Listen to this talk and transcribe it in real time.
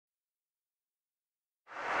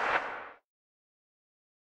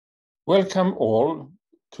Welcome all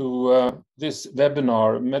to this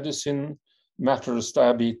webinar, Medicine Matters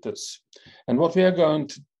Diabetes. And what we are going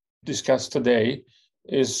to discuss today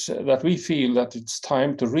is that we feel that it's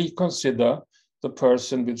time to reconsider the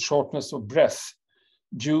person with shortness of breath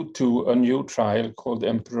due to a new trial called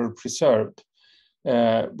Emperor Preserved.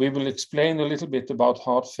 We will explain a little bit about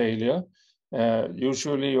heart failure.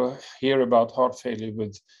 Usually you hear about heart failure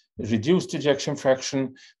with reduced ejection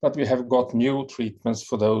fraction, but we have got new treatments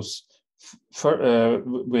for those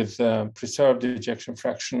with preserved ejection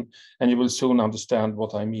fraction, and you will soon understand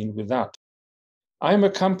what I mean with that. I'm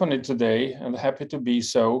accompanied today, and happy to be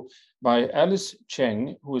so, by Alice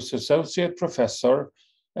Cheng, who is Associate Professor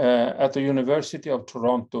at the University of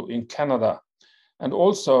Toronto in Canada, and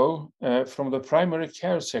also from the primary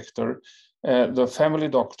care sector, the family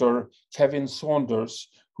doctor Kevin Saunders,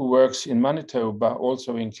 who works in Manitoba,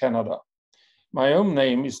 also in Canada. My own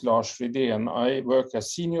name is Lars Rydén. I work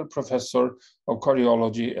as Senior Professor of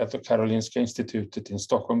Cardiology at the Karolinska Institutet in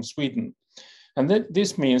Stockholm, Sweden. And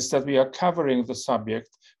this means that we are covering the subject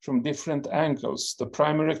from different angles. The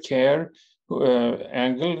primary care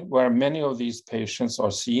angle, where many of these patients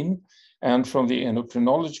are seen, and from the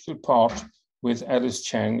endocrinological part with Alice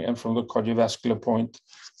Cheng, and from the cardiovascular point,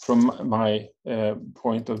 from my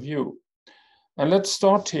point of view. And let's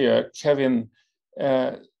start here. Kevin,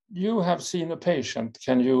 you have seen a patient.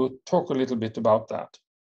 Can you talk a little bit about that?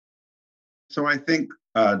 So I think,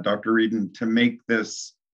 Dr. Rydén, to make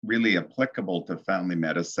this really applicable to family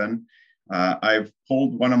medicine, I've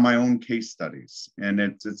pulled one of my own case studies, and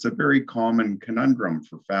it's a very common conundrum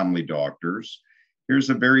for family doctors. Here's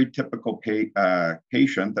a very typical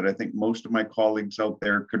patient that I think most of my colleagues out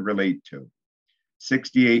there could relate to.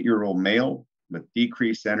 68-year-old male with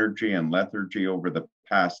decreased energy and lethargy over the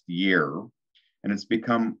past year, and it's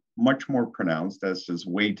become much more pronounced as his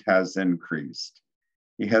weight has increased.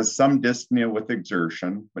 He has some dyspnea with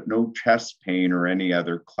exertion, but no chest pain or any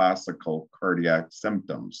other classical cardiac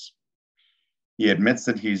symptoms. He admits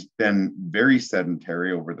that he's been very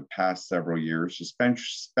sedentary over the past several years,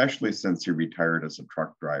 especially since he retired as a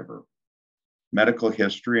truck driver. Medical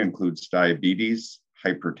history includes diabetes,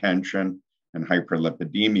 hypertension, and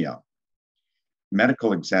hyperlipidemia.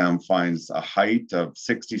 Medical exam finds a height of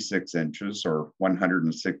 66 inches or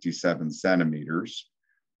 167 centimeters,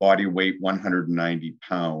 body weight 190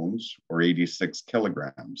 pounds or 86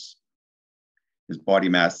 kilograms. His body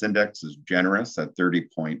mass index is generous at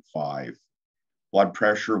 30.5. Blood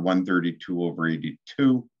pressure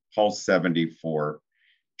 132/82, pulse 74.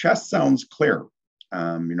 Chest sounds clear.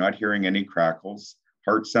 You're not hearing any crackles.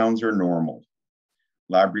 Heart sounds are normal.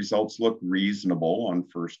 Lab results look reasonable on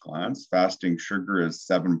first glance. Fasting sugar is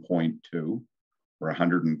 7.2 or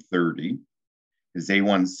 130. His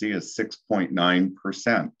A1C is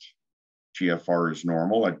 6.9%. GFR is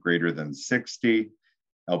normal at greater than 60.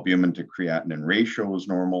 Albumin to creatinine ratio is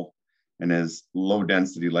normal. And his low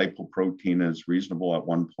density lipoprotein is reasonable at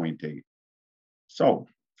 1.8. So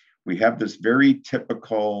we have this very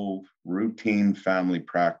typical routine family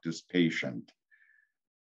practice patient.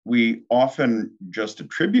 We often just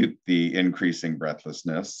attribute the increasing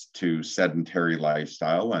breathlessness to sedentary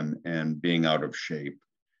lifestyle and being out of shape.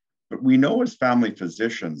 But we know as family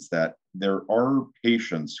physicians that there are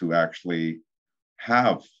patients who actually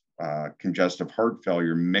have congestive heart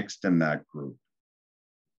failure mixed in that group.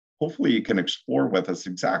 Hopefully you can explore with us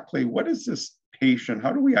exactly what is this patient,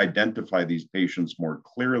 how do we identify these patients more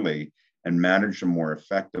clearly and manage them more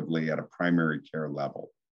effectively at a primary care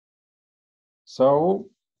level? So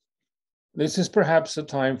this is perhaps a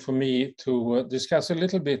time for me to discuss a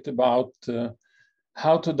little bit about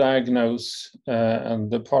how to diagnose and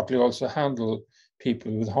partly also handle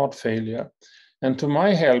people with heart failure. And to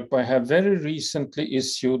my help, I have very recently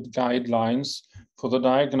issued guidelines for the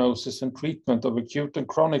diagnosis and treatment of acute and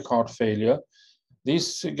chronic heart failure.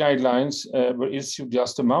 These guidelines were issued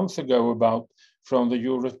just a month ago from the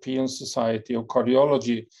European Society of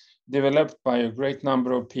Cardiology, developed by a great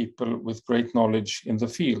number of people with great knowledge in the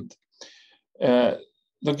field.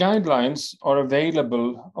 The guidelines are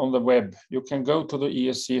available on the web. You can go to the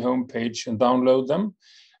ESC homepage and download them.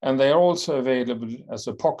 And they are also available as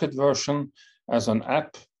a pocket version, as an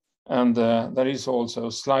app, and there is also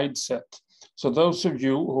a slide set. So those of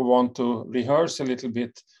you who want to rehearse a little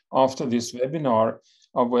bit after this webinar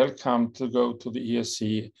are welcome to go to the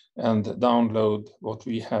ESC and download what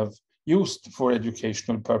we have used for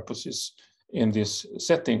educational purposes in this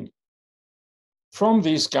setting. From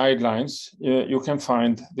these guidelines, you can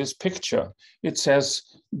find this picture. It says,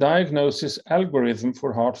 diagnosis algorithm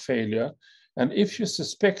for heart failure. And if you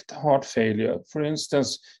suspect heart failure, for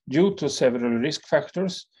instance, due to several risk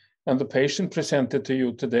factors, And the patient presented to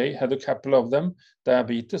you today had a couple of them.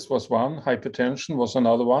 Diabetes was one, hypertension was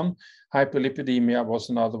another one, hyperlipidemia was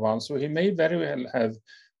another one. So he may very well have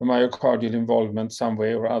a myocardial involvement some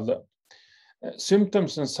way or other.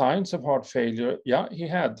 Symptoms and signs of heart failure, yeah, he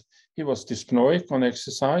had. He was dyspnoic on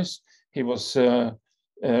exercise. He was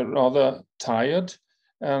rather tired,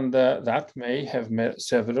 and that may have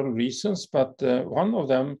several reasons, but one of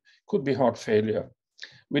them could be heart failure.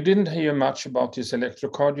 We didn't hear much about his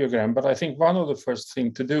electrocardiogram, but I think one of the first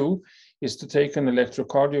things to do is to take an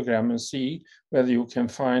electrocardiogram and see whether you can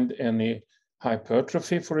find any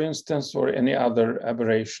hypertrophy, for instance, or any other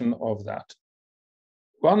aberration of that.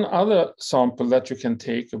 One other sample that you can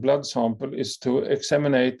take, a blood sample, is to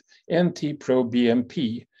examine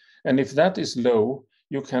NT-proBNP. And if that is low,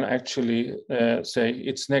 you can actually say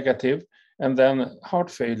it's negative, and then heart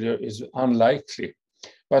failure is unlikely.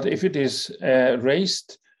 But if it is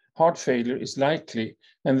raised, heart failure is likely.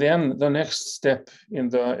 And then the next step in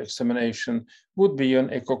the examination would be an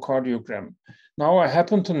echocardiogram. Now, I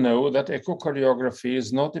happen to know that echocardiography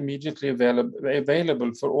is not immediately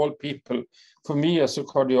available for all people. For me as a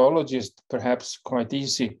cardiologist, perhaps quite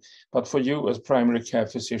easy, but for you as primary care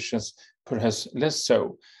physicians, perhaps less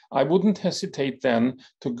so. I wouldn't hesitate then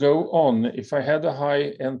to go on if I had a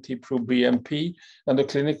high NT-proBNP and a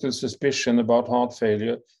clinical suspicion about heart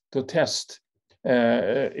failure to test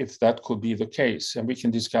if that could be the case, and we can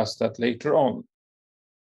discuss that later on.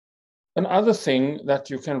 Another thing that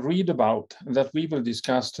you can read about that we will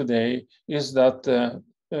discuss today is that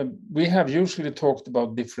we have usually talked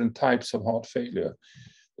about different types of heart failure.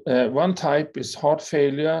 One type is heart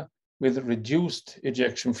failure with reduced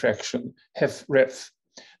ejection fraction, HFrEF.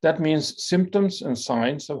 That means symptoms and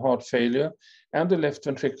signs of heart failure and the left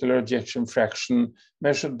ventricular ejection fraction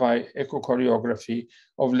measured by echocardiography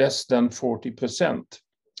of less than 40%.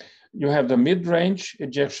 You have the mid-range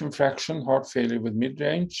ejection fraction, heart failure with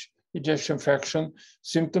mid-range ejection fraction,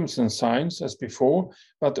 symptoms and signs as before,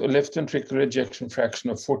 but a left ventricular ejection fraction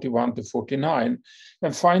of 41 to 49.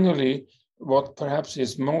 And finally, what perhaps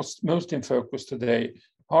is most in focus today,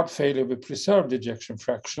 heart failure with preserved ejection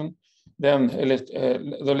fraction, then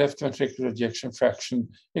the left ventricular ejection fraction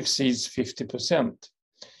exceeds 50%.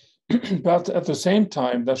 But at the same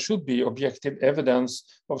time, there should be objective evidence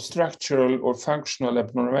of structural or functional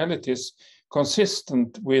abnormalities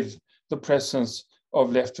consistent with the presence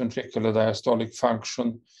of left ventricular diastolic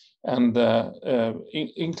function and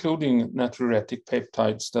including natriuretic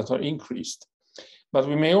peptides that are increased. But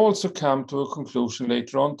we may also come to a conclusion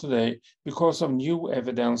later on today, because of new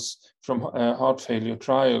evidence from heart failure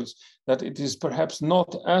trials, that it is perhaps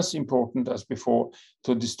not as important as before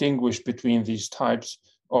to distinguish between these types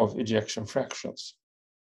of ejection fractions.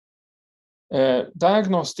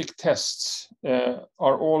 Diagnostic tests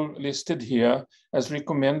are all listed here as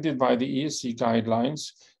recommended by the ESC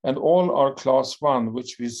guidelines, and all are class 1,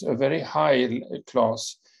 which is a very high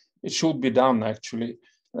class. It should be done, actually.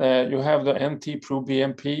 You have the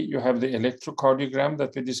NT-proBNP, you have the electrocardiogram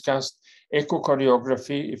that we discussed,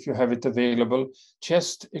 echocardiography, if you have it available.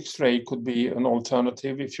 Chest X-ray could be an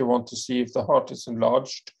alternative if you want to see if the heart is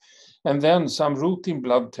enlarged. And then some routine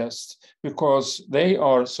blood tests, because they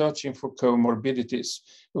are searching for comorbidities.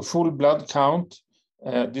 A full blood count,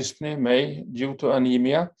 dyspnea may due to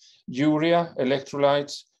anemia, urea,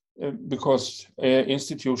 electrolytes, because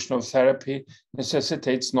institutional therapy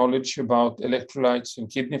necessitates knowledge about electrolytes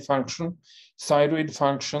and kidney function, thyroid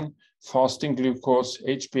function, fasting glucose,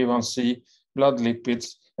 HbA1c, blood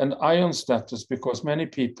lipids, and iron status, because many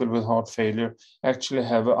people with heart failure actually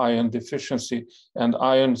have an iron deficiency, and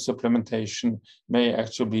iron supplementation may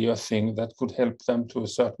actually be a thing that could help them to a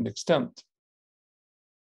certain extent.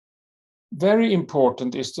 Very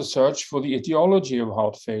important is to search for the etiology of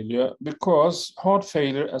heart failure, because heart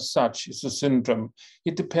failure as such is a syndrome.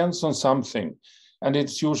 It depends on something, and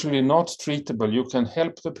it's usually not treatable. You can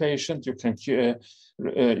help the patient, you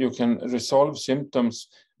can resolve symptoms,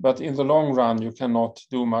 but in the long run, you cannot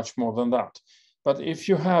do much more than that. But if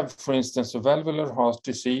you have, for instance, a valvular heart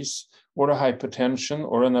disease or a hypertension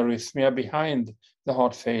or an arrhythmia behind the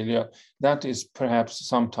heart failure, that is perhaps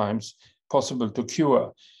sometimes possible to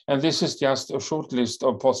cure. And this is just a short list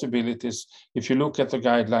of possibilities. If you look at the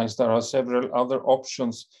guidelines, there are several other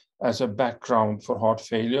options as a background for heart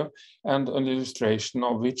failure and an illustration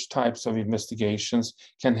of which types of investigations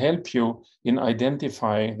can help you in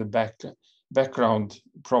identifying the background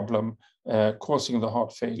problem causing the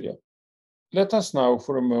heart failure. Let us now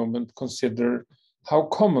for a moment consider how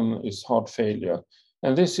common is heart failure.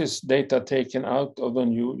 And this is data taken out of the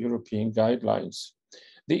new European guidelines.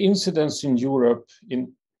 The incidence in Europe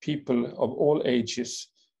in people of all ages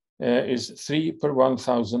is 3 per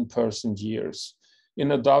 1,000 person years.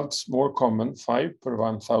 In adults, more common, 5 per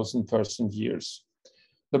 1,000 person years.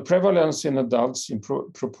 The prevalence in adults in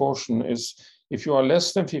proportion is, if you are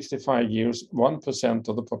less than 55 years, 1%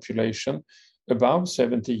 of the population, above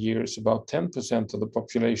 70 years, about 10% of the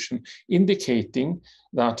population, indicating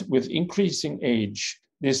that with increasing age,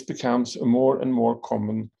 this becomes a more and more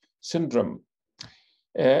common syndrome.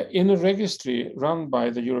 In a registry run by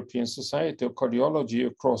the European Society of Cardiology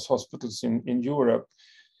across hospitals in Europe,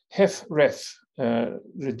 HFrEF,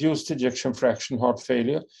 reduced ejection fraction heart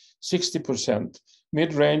failure, 60%,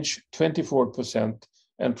 mid-range 24%,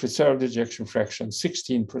 and preserved ejection fraction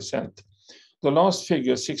 16%. The last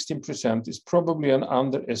figure, 16%, is probably an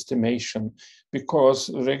underestimation because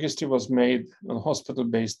the registry was made on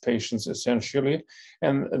hospital-based patients essentially,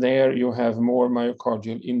 and there you have more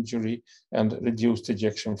myocardial injury and reduced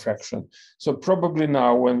ejection fraction. So probably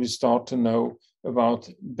now when we start to know about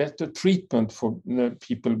better treatment for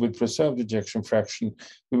people with preserved ejection fraction,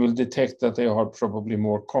 we will detect that they are probably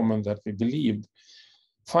more common than we believed.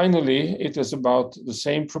 Finally, it is about the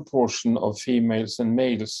same proportion of females and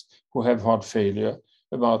males who have heart failure,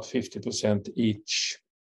 about 50% each.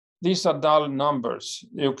 These are dull numbers.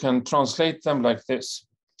 You can translate them like this.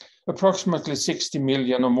 Approximately 60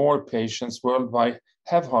 million or more patients worldwide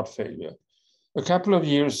have heart failure. A couple of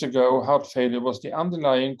years ago, heart failure was the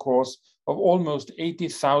underlying cause of almost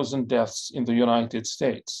 80,000 deaths in the United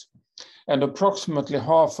States. And approximately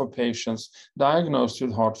half of patients diagnosed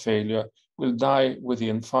with heart failure will die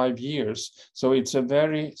within 5 years. So it's a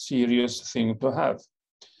very serious thing to have.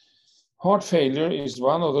 Heart failure is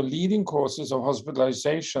one of the leading causes of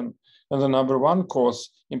hospitalization and the number one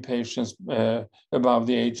cause in patients above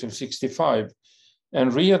the age of 65.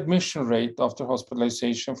 And readmission rate after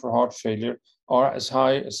hospitalization for heart failure are as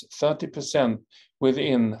high as 30%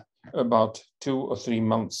 within about 2 or 3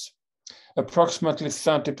 months. Approximately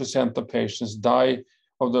 30% of patients die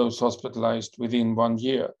of those hospitalized within 1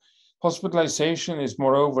 year. Hospitalization is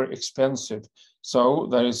moreover expensive, so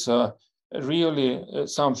there is really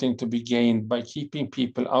something to be gained by keeping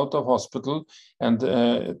people out of hospital and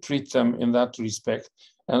treat them in that respect.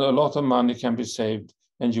 And a lot of money can be saved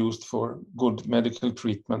and used for good medical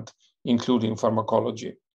treatment, including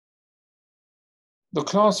pharmacology. The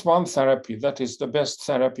class 1 therapy, that is the best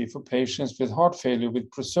therapy for patients with heart failure with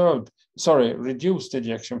reduced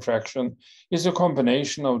ejection fraction, is a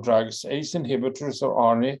combination of drugs, ACE inhibitors or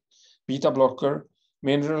ARNI, beta blocker,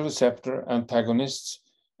 mineral receptor antagonists,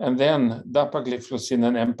 and then dapagliflozin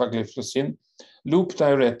and empagliflozin. Loop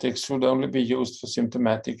diuretics should only be used for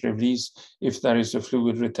symptomatic release if there is a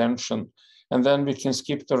fluid retention. And then we can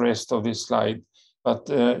skip the rest of this slide, but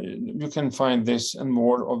you can find this and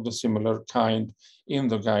more of the similar kind in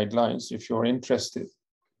the guidelines if you're interested.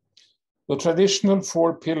 The traditional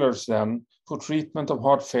 4 pillars then for treatment of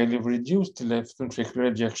heart failure with reduced left ventricular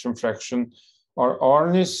ejection fraction are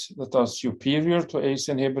ARNIs that are superior to ACE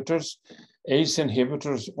inhibitors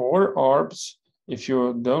or ARBs if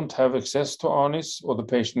you don't have access to ARNIs or the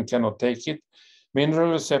patient cannot take it,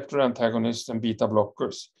 mineral receptor antagonists and beta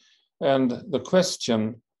blockers. And the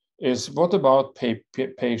question is, what about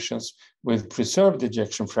patients with preserved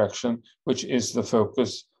ejection fraction, which is the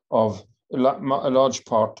focus of a large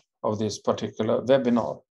part of this particular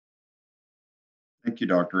webinar. Thank you,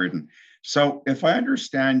 Dr. Rydén. So if I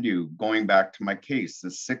understand you, going back to my case, the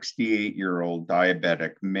 68-year-old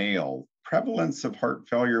diabetic male, prevalence of heart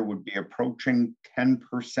failure would be approaching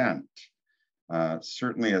 10%,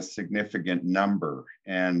 certainly a significant number.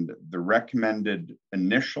 And the recommended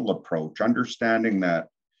initial approach, understanding that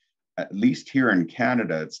at least here in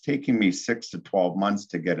Canada, it's taking me 6 to 12 months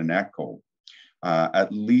to get an echo,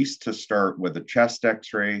 at least to start with a chest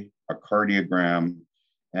x-ray, a cardiogram,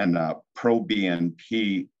 and a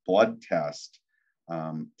pro-BNP blood test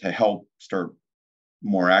to help start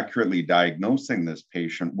more accurately diagnosing this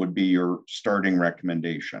patient would be your starting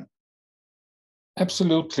recommendation.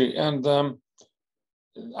 Absolutely. And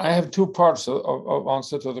I have 2 parts of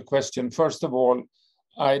answer to the question. First of all,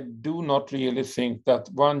 I do not really think that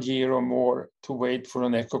 1 year or more to wait for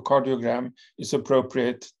an echocardiogram is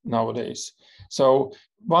appropriate nowadays. So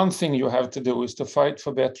one thing you have to do is to fight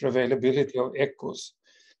for better availability of echoes.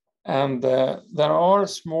 And there are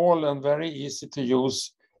small and very easy to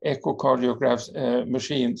use echocardiograph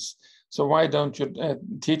machines. So why don't you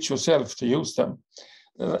teach yourself to use them?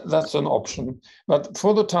 That's an option. But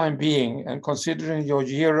for the time being, and considering your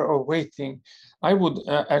year of waiting, I would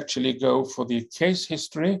actually go for the case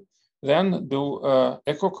history, then do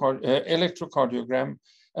electrocardiogram,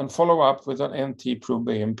 and follow up with an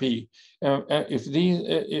NT-proBNP.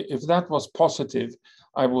 If that was positive,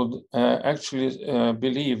 I would actually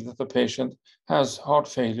believe that the patient has heart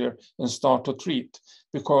failure and start to treat,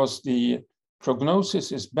 because the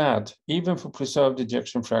prognosis is bad, even for preserved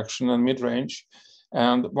ejection fraction and mid-range.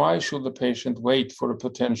 And why should the patient wait for a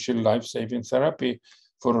potential life-saving therapy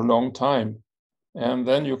for a long time? And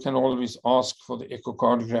then you can always ask for the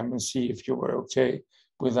echocardiogram and see if you were okay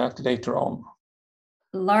with that later on.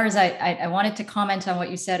 Lars, I wanted to comment on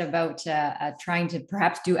what you said about trying to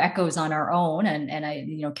perhaps do echoes on our own. And I,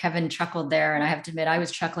 Kevin chuckled there, and I have to admit, I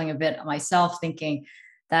was chuckling a bit myself, thinking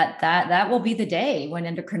that will be the day when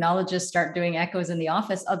endocrinologists start doing echoes in the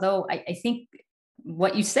office. Although I think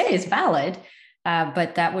what you say is valid,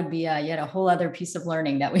 but that would be yet a whole other piece of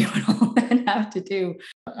learning that we would all then have to do.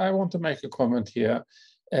 I want to make a comment here.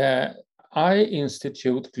 I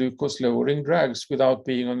institute glucose-lowering drugs without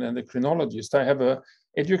being an endocrinologist. I have an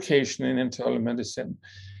education in internal medicine.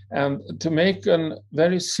 And to make a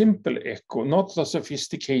very simple echo, not the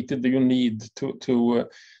sophisticated that you need to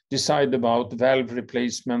decide about valve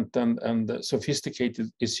replacement and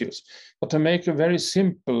sophisticated issues, but to make a very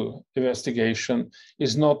simple investigation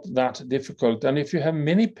is not that difficult. And if you have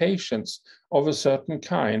many patients of a certain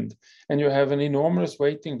kind and you have an enormous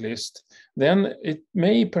waiting list, then it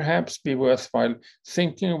may perhaps be worthwhile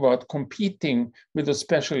thinking about competing with a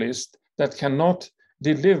specialist that cannot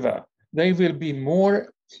deliver. They will be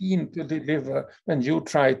more keen to deliver when you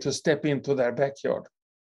try to step into their backyard.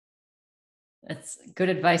 That's good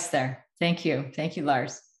advice there. Thank you. Thank you,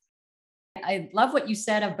 Lars. I love what you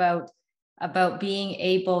said about being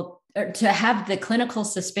able to have the clinical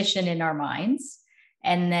suspicion in our minds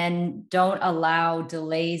and then don't allow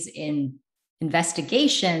delays in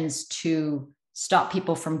investigations to stop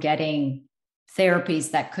people from getting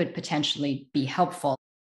therapies that could potentially be helpful.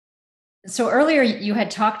 So earlier you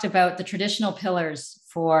had talked about the traditional pillars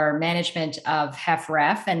for management of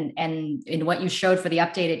HFrEF, and in what you showed for the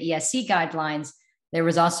updated ESC guidelines, there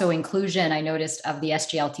was also inclusion, I noticed, of the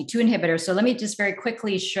SGLT2 inhibitor. So let me just very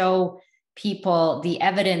quickly show people the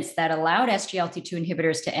evidence that allowed SGLT2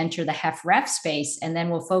 inhibitors to enter the HFrEF space, and then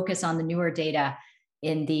we'll focus on the newer data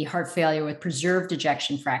in the heart failure with preserved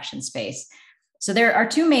ejection fraction space. So there are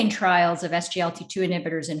two main trials of SGLT2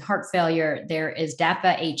 inhibitors in heart failure. There is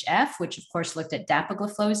DAPA-HF, which of course looked at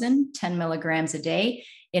dapagliflozin, 10 milligrams a day,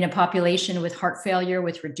 in a population with heart failure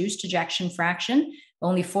with reduced ejection fraction,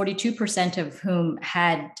 only 42% of whom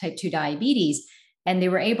had type 2 diabetes. And they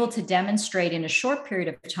were able to demonstrate in a short period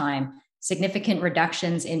of time significant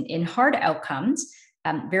reductions in heart outcomes,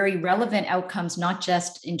 very relevant outcomes, not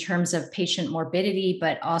just in terms of patient morbidity,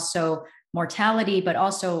 but also mortality, but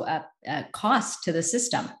also cost to the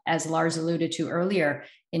system, as Lars alluded to earlier,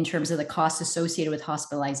 in terms of the costs associated with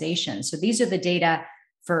hospitalization. So these are the data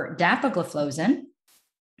for dapagliflozin.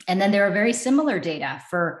 And then there are very similar data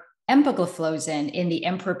for empagliflozin in the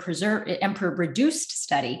Emperor Reduced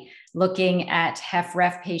study, looking at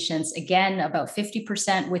HFrEF patients, again, about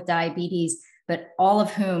 50% with diabetes, but all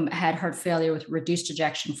of whom had heart failure with reduced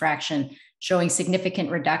ejection fraction, showing significant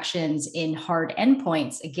reductions in hard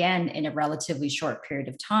endpoints, again, in a relatively short period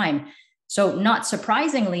of time. So not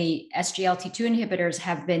surprisingly, SGLT2 inhibitors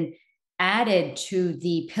have been added to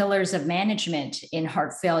the pillars of management in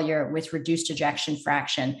heart failure with reduced ejection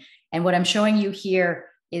fraction. And what I'm showing you here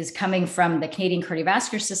is coming from the Canadian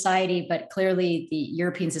Cardiovascular Society, but clearly the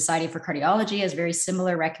European Society for Cardiology has very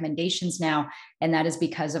similar recommendations now. And that is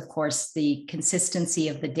because, of course, the consistency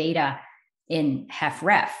of the data in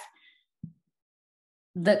HFrEF.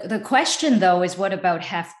 The question, though, is what about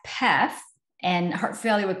HFpEF? And heart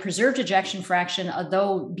failure with preserved ejection fraction,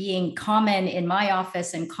 although being common in my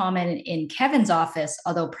office and common in Kevin's office,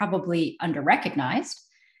 although probably under-recognized,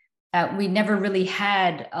 we never really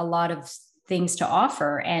had a lot of things to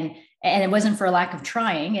offer. And it wasn't for a lack of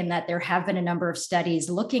trying, in that there have been a number of studies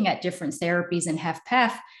looking at different therapies in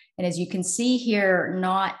HFpEF. And as you can see here,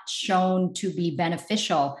 not shown to be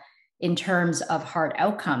beneficial in terms of heart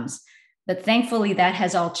outcomes. But thankfully, that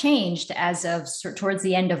has all changed as of towards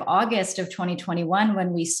the end of August of 2021,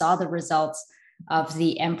 when we saw the results of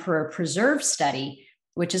the Emperor Preserve study,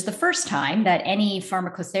 which is the first time that any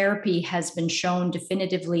pharmacotherapy has been shown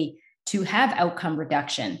definitively to have outcome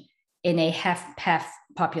reduction in a HFpEF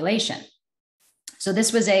population. So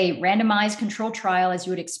this was a randomized controlled trial, as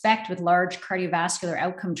you would expect with large cardiovascular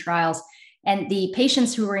outcome trials. And the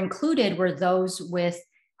patients who were included were those with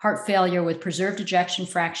heart failure with preserved ejection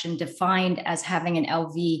fraction, defined as having an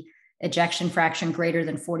LV ejection fraction greater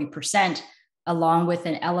than 40%, along with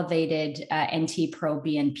an elevated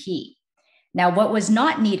NT-proBNP. Now, what was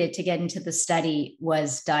not needed to get into the study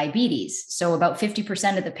was diabetes. So about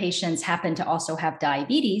 50% of the patients happened to also have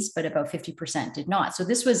diabetes, but about 50% did not. So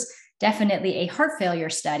this was definitely a heart failure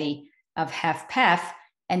study of HFpEF,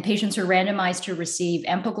 and patients were randomized to receive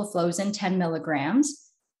empagliflozin 10 milligrams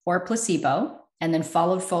or placebo, and then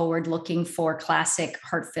followed forward looking for classic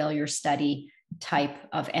heart failure study type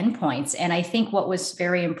of endpoints. And I think what was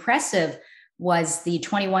very impressive was the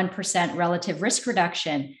 21% relative risk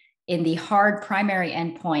reduction in the hard primary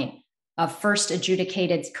endpoint of first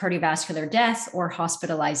adjudicated cardiovascular death or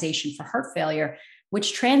hospitalization for heart failure,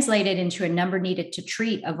 which translated into a number needed to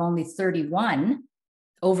treat of only 31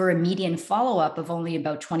 over a median follow-up of only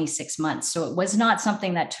about 26 months. So it was not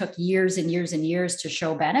something that took years and years and years to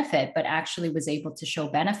show benefit, but actually was able to show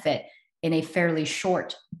benefit in a fairly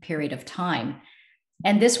short period of time.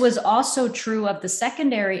 And this was also true of the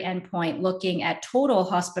secondary endpoint, looking at total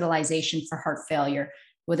hospitalization for heart failure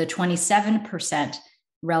with a 27%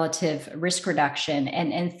 relative risk reduction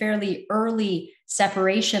and fairly early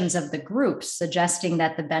separations of the groups, suggesting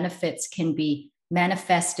that the benefits can be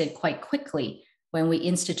manifested quite quickly when we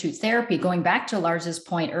institute therapy. Going back to Lars's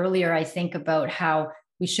point earlier, I think about how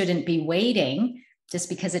we shouldn't be waiting just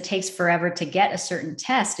because it takes forever to get a certain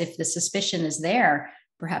test. If the suspicion is there,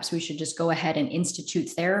 perhaps we should just go ahead and institute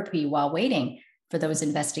therapy while waiting for those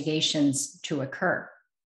investigations to occur.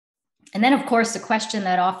 And then, of course, the question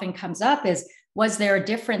that often comes up is, was there a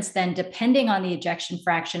difference then, depending on the ejection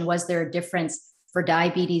fraction, was there a difference for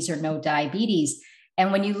diabetes or no diabetes?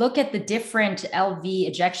 And when you look at the different LV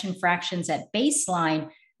ejection fractions at baseline,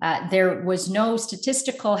 there was no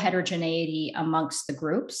statistical heterogeneity amongst the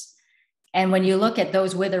groups. And when you look at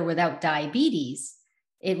those with or without diabetes,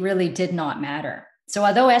 it really did not matter. So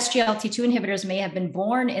although SGLT2 inhibitors may have been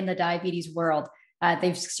born in the diabetes world,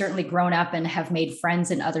 they've certainly grown up and have made friends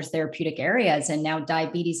in other therapeutic areas. And now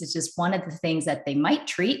diabetes is just one of the things that they might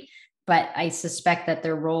treat, but I suspect that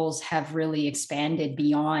their roles have really expanded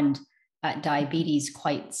beyond diabetes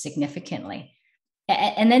quite significantly.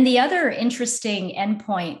 And then the other interesting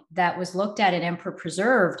endpoint that was looked at in Emperor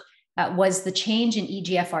Preserved was the change in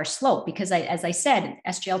eGFR slope, because as I said,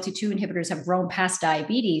 SGLT2 inhibitors have grown past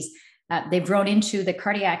diabetes. They've grown into the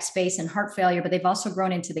cardiac space and heart failure, but they've also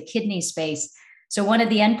grown into the kidney space. So one of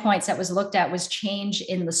the endpoints that was looked at was change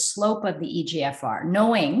in the slope of the eGFR,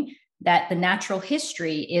 knowing that the natural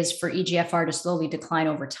history is for eGFR to slowly decline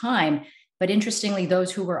over time. But interestingly,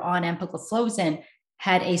 those who were on empagliflozin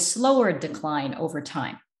had a slower decline over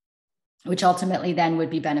time, which ultimately then would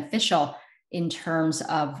be beneficial in terms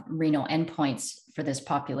of renal endpoints for this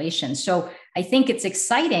population. So I think it's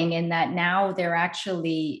exciting in that now there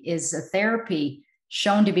actually is a therapy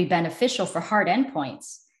shown to be beneficial for hard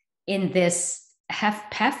endpoints in this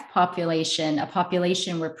HFpEF population, a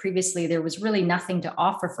population where previously there was really nothing to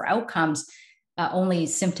offer for outcomes, only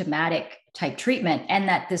symptomatic type treatment, and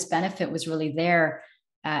that this benefit was really there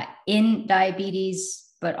in diabetes,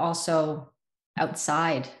 but also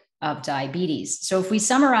outside of diabetes. So if we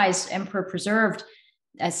summarize Emperor Preserved,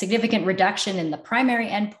 a significant reduction in the primary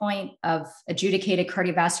endpoint of adjudicated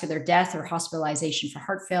cardiovascular death or hospitalization for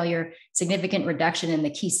heart failure, significant reduction in the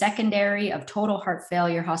key secondary of total heart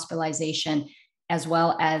failure hospitalization, as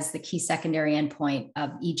well as the key secondary endpoint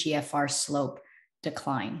of eGFR slope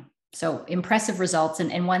decline. So impressive results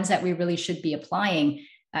and ones that we really should be applying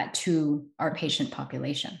to our patient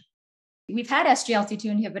population. We've had SGLT2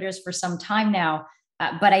 inhibitors for some time now,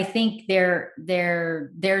 but I think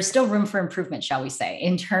there's still room for improvement, shall we say,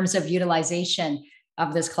 in terms of utilization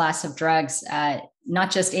of this class of drugs,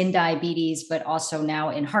 not just in diabetes, but also now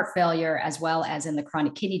in heart failure, as well as in the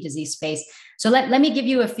chronic kidney disease space. So let me give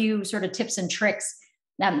you a few sort of tips and tricks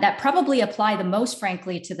that probably apply the most,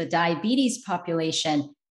 frankly, to the diabetes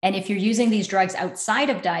population. And if you're using these drugs outside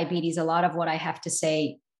of diabetes, a lot of what I have to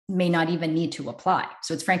say may not even need to apply.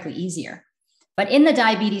 So it's frankly easier. But in the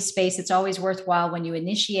diabetes space, it's always worthwhile when you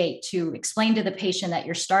initiate to explain to the patient that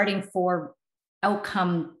you're starting for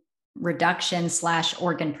outcome reduction /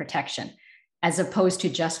 organ protection, as opposed to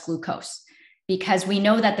just glucose, because we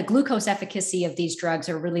know that the glucose efficacy of these drugs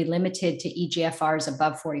are really limited to eGFRs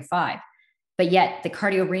above 45. But yet the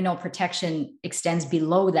cardiorenal protection extends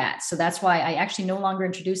below that. So that's why I actually no longer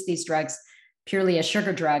introduce these drugs purely as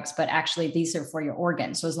sugar drugs, but actually these are for your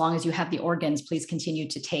organs. So as long as you have the organs, please continue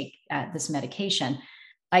to take this medication.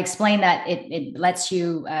 I explained that it lets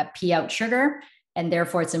you pee out sugar, and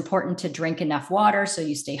therefore it's important to drink enough water so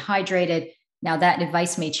you stay hydrated. Now that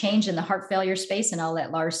advice may change in the heart failure space, and I'll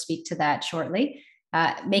let Lars speak to that shortly.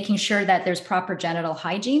 making sure that there's proper genital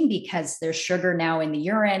hygiene because there's sugar now in the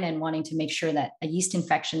urine, and wanting to make sure that a yeast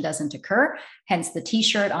infection doesn't occur. Hence the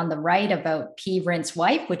t-shirt on the right about pee, rinse,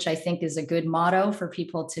 wipe, which I think is a good motto for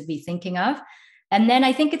people to be thinking of. And then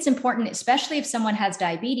I think it's important, especially if someone has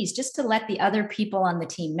diabetes, just to let the other people on the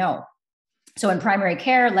team know. So in primary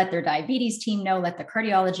care, let their diabetes team know, let the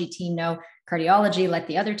cardiology team know, cardiology, let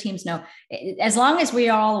the other teams know. As long as we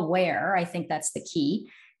are all aware, I think that's the key.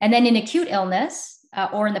 And then in acute illness,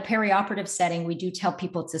 or in the perioperative setting, we do tell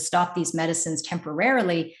people to stop these medicines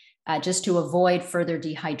temporarily just to avoid further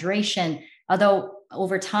dehydration. Although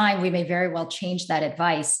over time, we may very well change that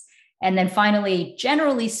advice. And then finally,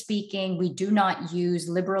 generally speaking, we do not use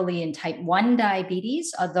liberally in type 1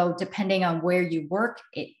 diabetes, although depending on where you work,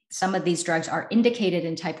 some of these drugs are indicated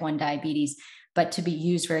in type 1 diabetes, but to be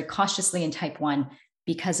used very cautiously in type 1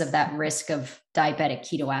 because of that risk of diabetic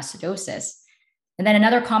ketoacidosis. And then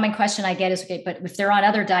another common question I get is, okay, but if they're on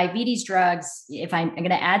other diabetes drugs, if I'm going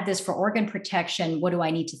to add this for organ protection, what do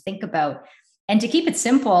I need to think about? And to keep it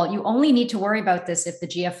simple, you only need to worry about this if the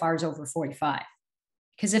GFR is over 45.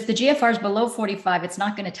 Because if the GFR is below 45, it's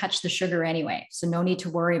not going to touch the sugar anyway. So no need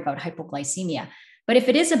to worry about hypoglycemia. But if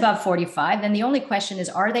it is above 45, then the only question is,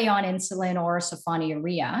 are they on insulin or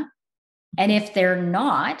sulfonylurea? And if they're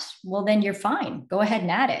not, well, then you're fine. Go ahead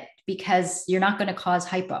and add it because you're not going to cause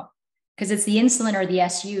hypo. Because it's the insulin or the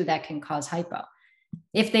SU that can cause hypo.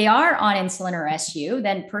 If they are on insulin or SU,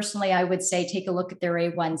 then personally, I would say take a look at their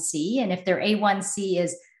A1C. And if their A1C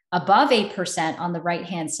is above 8% on the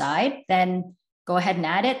right-hand side, then go ahead and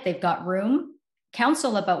add it. They've got room.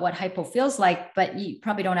 Counsel about what hypo feels like, but you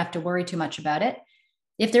probably don't have to worry too much about it.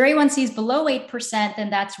 If their A1C is below 8%,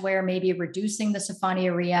 then that's where maybe reducing the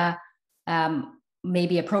sulfonylurea may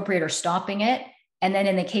be appropriate or stopping it. And then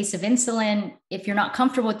in the case of insulin, if you're not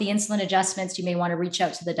comfortable with the insulin adjustments, you may want to reach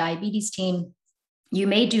out to the diabetes team. You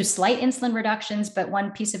may do slight insulin reductions, but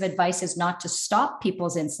one piece of advice is not to stop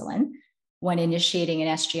people's insulin when initiating an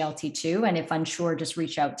SGLT2. And if unsure, just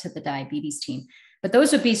reach out to the diabetes team. But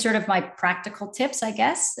those would be sort of my practical tips, I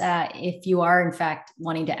guess, if you are in fact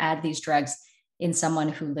wanting to add these drugs in someone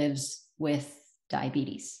who lives with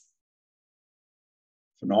diabetes.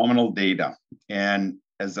 Phenomenal data. And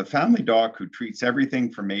as a family doc who treats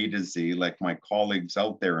everything from A to Z, like my colleagues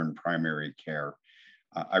out there in primary care,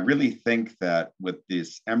 I really think that with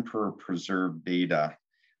this emperor-preserved data,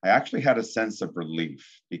 I actually had a sense of relief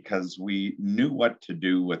because we knew what to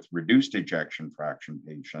do with reduced ejection fraction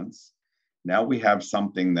patients. Now we have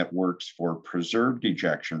something that works for preserved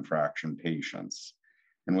ejection fraction patients.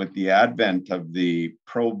 And with the advent of the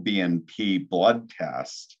proBNP blood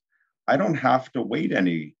test, I don't have to wait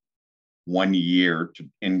any 1 year to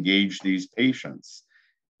engage these patients.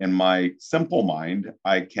 In my simple mind,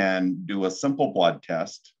 I can do a simple blood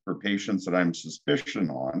test for patients that I'm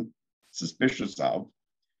suspicious of,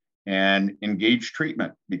 and engage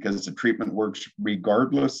treatment because the treatment works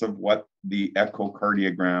regardless of what the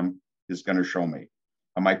echocardiogram is going to show me.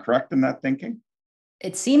 Am I correct in that thinking?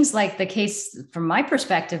 It seems like the case from my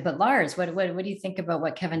perspective, but Lars, what do you think about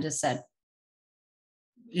what Kevin just said?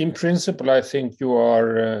 In principle, I think you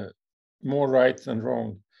are more right than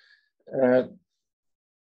wrong.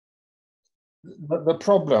 The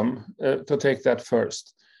problem, to take that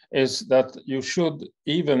first, is that you should,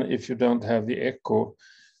 even if you don't have the echo,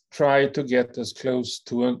 try to get as close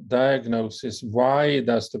to a diagnosis. Why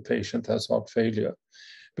does the patient has heart failure?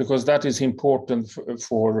 Because that is important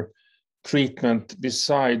for treatment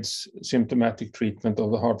besides symptomatic treatment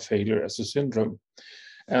of the heart failure as a syndrome.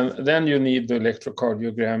 And then you need the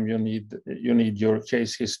electrocardiogram, you need your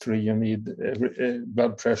case history, you need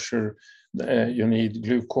blood pressure, you need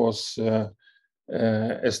glucose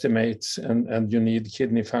estimates, and you need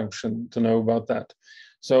kidney function to know about that.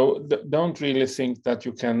 So don't really think that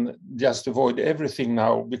you can just avoid everything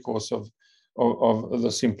now because of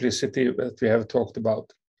the simplicity that we have talked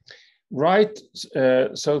about. Right,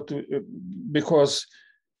 because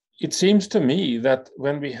it seems to me that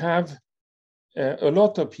when we have a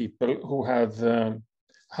lot of people who have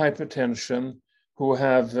hypertension, who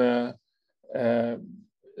have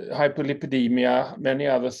hyperlipidemia, many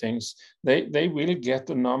other things, they will get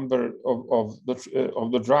a number of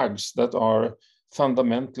the drugs that are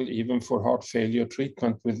fundamental even for heart failure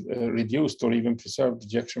treatment with reduced or even preserved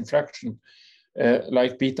ejection fraction,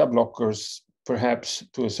 like beta blockers, perhaps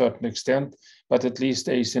to a certain extent, but at least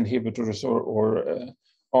ACE inhibitors or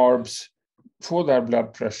ARBs for their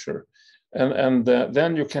blood pressure. And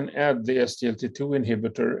then you can add the SGLT2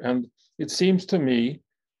 inhibitor. And it seems to me,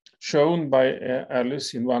 shown by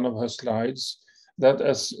Alice in one of her slides, that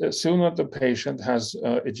as soon as the patient has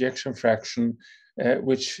ejection fraction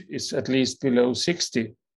which is at least below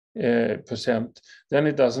 60%, then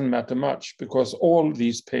it doesn't matter much because all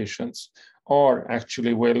these patients are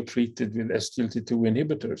actually well treated with SGLT2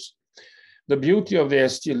 inhibitors. The beauty of the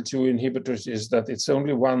SGLT2 inhibitors is that it's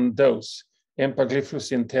only one dose,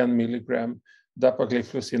 empagliflozin 10 milligram,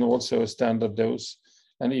 dapagliflozin also a standard dose,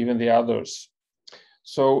 and even the others.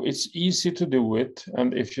 So it's easy to do it.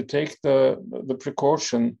 And if you take the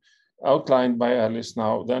precaution outlined by Alice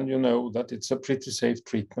now, then you know that it's a pretty safe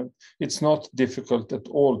treatment. It's not difficult at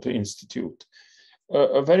all to institute.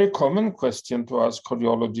 A very common question to us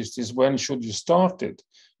cardiologists is, when should you start it?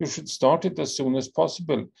 You should start it as soon as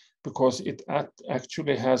possible because it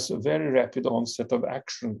actually has a very rapid onset of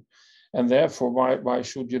action. And therefore, why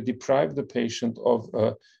should you deprive the patient of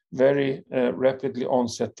a very rapidly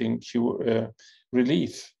onsetting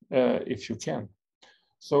relief if you can?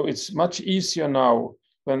 So it's much easier now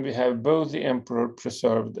when we have both the emperor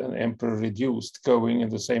preserved and emperor reduced going in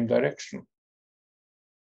the same direction.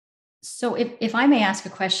 So if I may ask a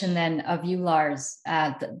question then of you, Lars,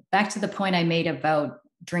 back to the point I made about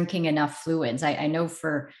drinking enough fluids. I know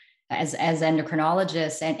as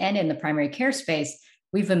endocrinologists and in the primary care space,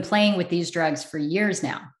 we've been playing with these drugs for years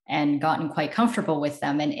now and gotten quite comfortable with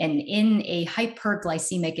them. And in a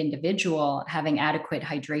hyperglycemic individual, having adequate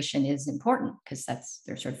hydration is important because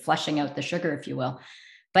they're sort of flushing out the sugar, if you will.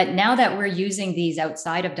 But now that we're using these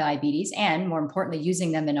outside of diabetes and more importantly,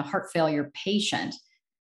 using them in a heart failure patient,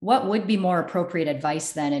 what would be more appropriate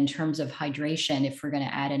advice then in terms of hydration if we're going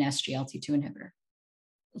to add an SGLT2 inhibitor?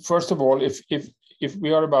 First of all, if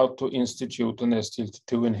we are about to institute an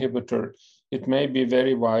SGLT2 inhibitor, it may be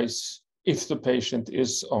very wise if the patient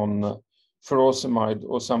is on furosemide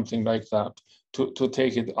or something like that to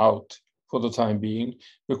take it out for the time being,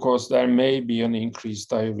 because there may be an increased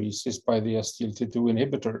diuresis by the SGLT2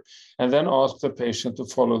 inhibitor, and then ask the patient to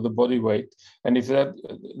follow the body weight. And if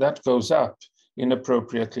that goes up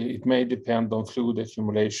inappropriately, it may depend on fluid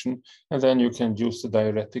accumulation, and then you can use the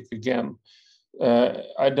diuretic again.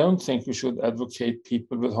 I don't think we should advocate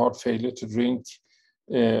people with heart failure to drink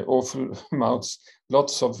awful amounts,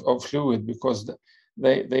 lots of fluid, because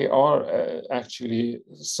they are actually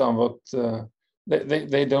somewhat,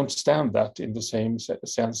 they don't stand that in the same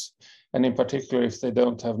sense, and in particular if they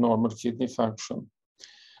don't have normal kidney function.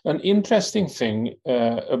 An interesting thing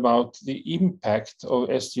about the impact of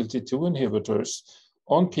SGLT2 inhibitors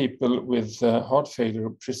on people with heart failure,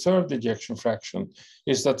 preserved ejection fraction,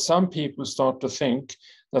 is that some people start to think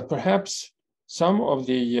that perhaps some of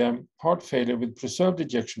the heart failure with preserved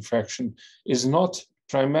ejection fraction is not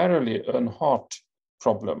primarily a heart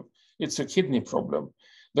problem, it's a kidney problem.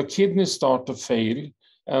 The kidneys start to fail,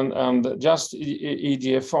 and just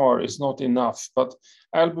eGFR is not enough, but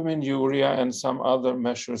albuminuria and some other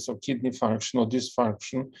measures of kidney function or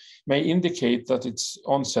dysfunction may indicate that it's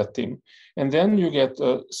onsetting. And then you get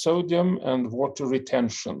sodium and water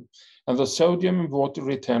retention. And the sodium and water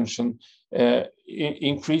retention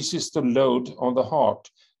increases the load on the heart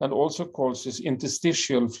and also causes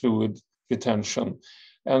interstitial fluid retention.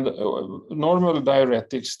 And normal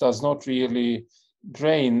diuretics does not really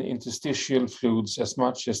drain interstitial fluids as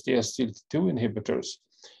much as the SGLT2 inhibitors.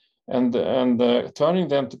 And turning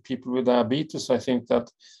them to people with diabetes, I think that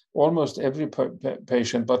almost every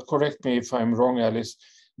patient, but correct me if I'm wrong, Alice,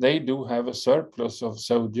 they do have a surplus of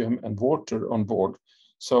sodium and water on board.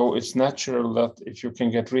 So it's natural that if you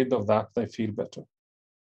can get rid of that, they feel better.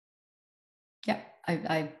 Yeah,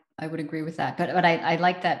 I would agree with that. But I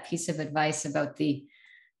like that piece of advice about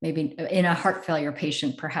maybe in a heart failure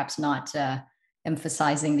patient, perhaps not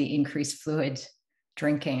emphasizing the increased fluid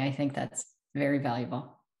drinking. I think that's very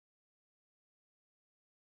valuable.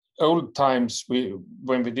 Old times,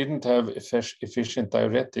 when we didn't have efficient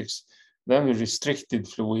diuretics, then we restricted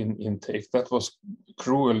fluid intake. That was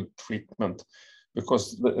cruel treatment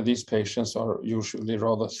because these patients are usually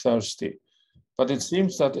rather thirsty. But it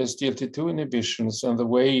seems that SGLT2 inhibitions and the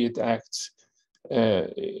way it acts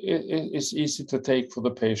is easy to take for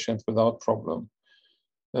the patient without problem.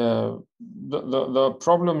 The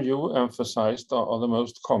problem you emphasized are the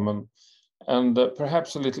most common, and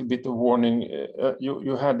perhaps a little bit of warning.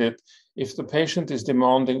 You had it. If the patient is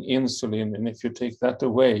demanding insulin, and if you take that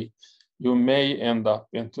away, you may end up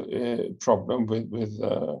into a problem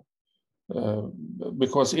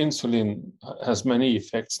because insulin has many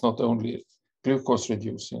effects, not only glucose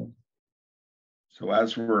reducing. So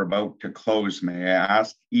as we're about to close, may I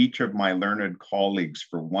ask each of my learned colleagues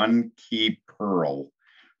for one key pearl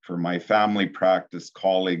for my family practice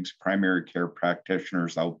colleagues, primary care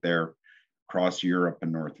practitioners out there across Europe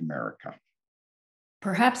and North America?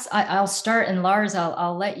 Perhaps I'll start, and Lars,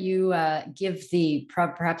 I'll let you give the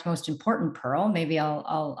perhaps most important pearl. Maybe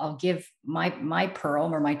I'll give my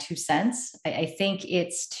pearl or my 2 cents. I think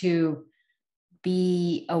it's to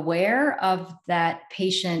be aware of that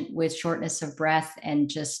patient with shortness of breath and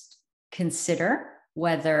just consider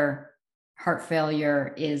whether heart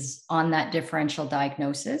failure is on that differential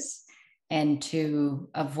diagnosis, and to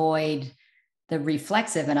avoid the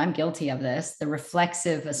reflexive, and I'm guilty of this, the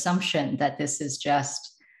reflexive assumption that this is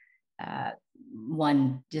just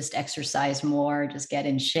one, just exercise more, just get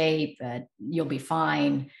in shape, you'll be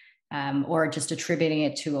fine, or just attributing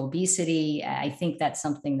it to obesity. I think that's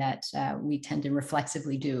something that we tend to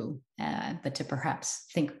reflexively do, but to perhaps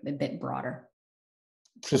think a bit broader.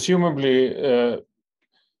 Presumably,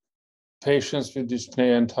 patients with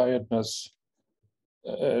dyspnea and tiredness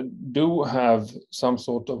do have some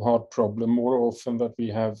sort of heart problem more often than we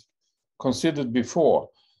have considered before.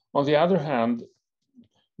 On the other hand,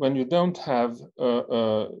 when you don't have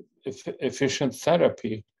efficient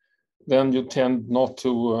therapy, then you tend not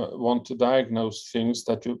to want to diagnose things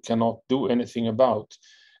that you cannot do anything about.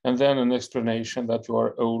 And then an explanation that you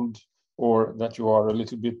are old or that you are a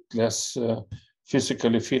little bit less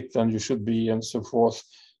physically fit than you should be and so forth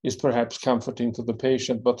is perhaps comforting to the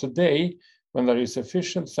patient. But today, when there is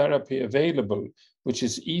efficient therapy available, which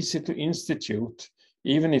is easy to institute,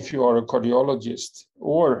 even if you are a cardiologist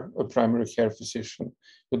or a primary care physician,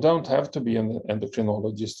 you don't have to be an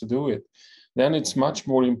endocrinologist to do it. Then it's much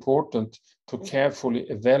more important to carefully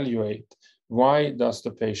evaluate, why does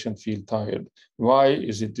the patient feel tired? Why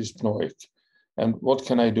is it dyspnoic? And what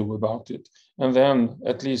can I do about it? And then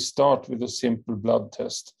at least start with a simple blood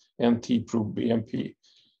test, NT-proBNP,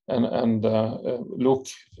 and look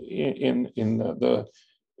in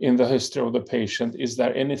the history of the patient. Is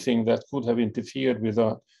there anything that could have interfered with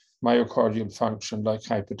a myocardial function like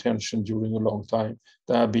hypertension during a long time,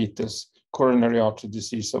 diabetes, coronary artery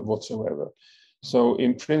disease or whatsoever? So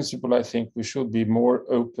in principle, I think we should be more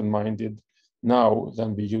open-minded now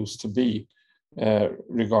than we used to be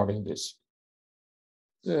regarding this.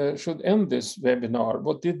 Should end this webinar.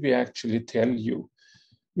 What did we actually tell you?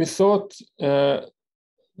 We thought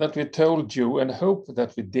that we told you, and hope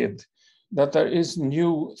that we did, that there is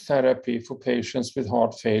new therapy for patients with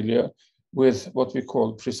heart failure with what we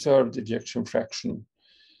call preserved ejection fraction.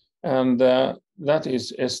 And that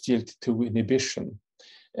is SGLT2 inhibition.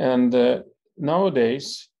 And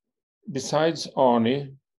nowadays, besides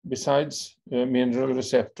ARNI, besides mineral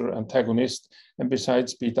receptor antagonist, and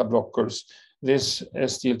besides beta blockers, this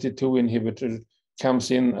SGLT2 inhibitor comes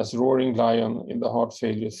in as roaring lion in the heart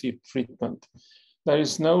failure treatment. There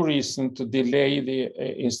is no reason to delay the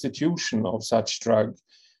institution of such drug.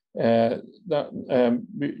 You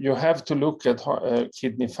have to look at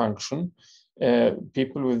kidney function.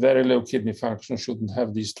 People with very low kidney function shouldn't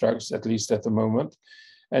have these drugs, at least at the moment.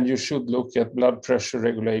 And you should look at blood pressure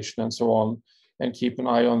regulation and so on, and keep an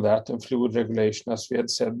eye on that, and fluid regulation, as we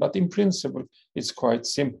had said. But in principle, it's quite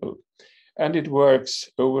simple. And it works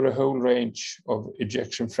over a whole range of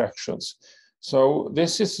ejection fractions. So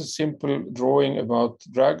this is a simple drawing about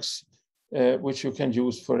drugs, which you can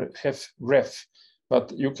use for HFrEF,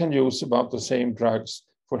 but you can use about the same drugs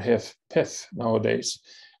for HFpEF nowadays.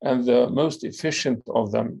 And the most efficient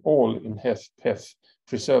of them all in HFpEF,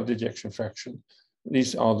 preserved ejection fraction,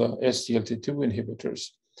 these are the SGLT2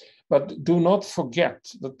 inhibitors. But do not forget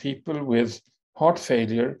that people with heart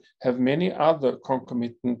failure have many other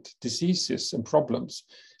concomitant diseases and problems.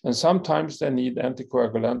 And sometimes they need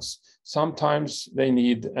anticoagulants, sometimes they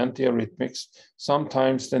need antiarrhythmics,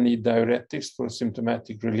 sometimes they need diuretics for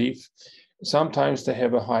symptomatic relief, sometimes they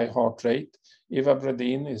have a high heart rate.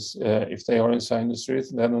 Ivabradine is, if they are in sinus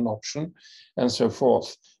rhythm, then an option, and so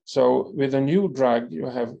forth. So with a new drug, you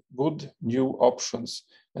have good new options,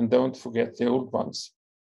 and don't forget the old ones.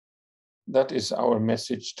 That is our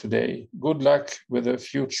message today. Good luck with the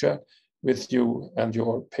future with you and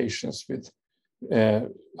your patients with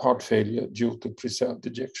heart failure due to preserved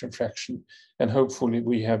ejection fraction. And hopefully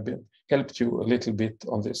we have helped you a little bit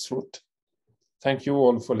on this route. Thank you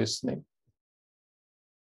all for listening.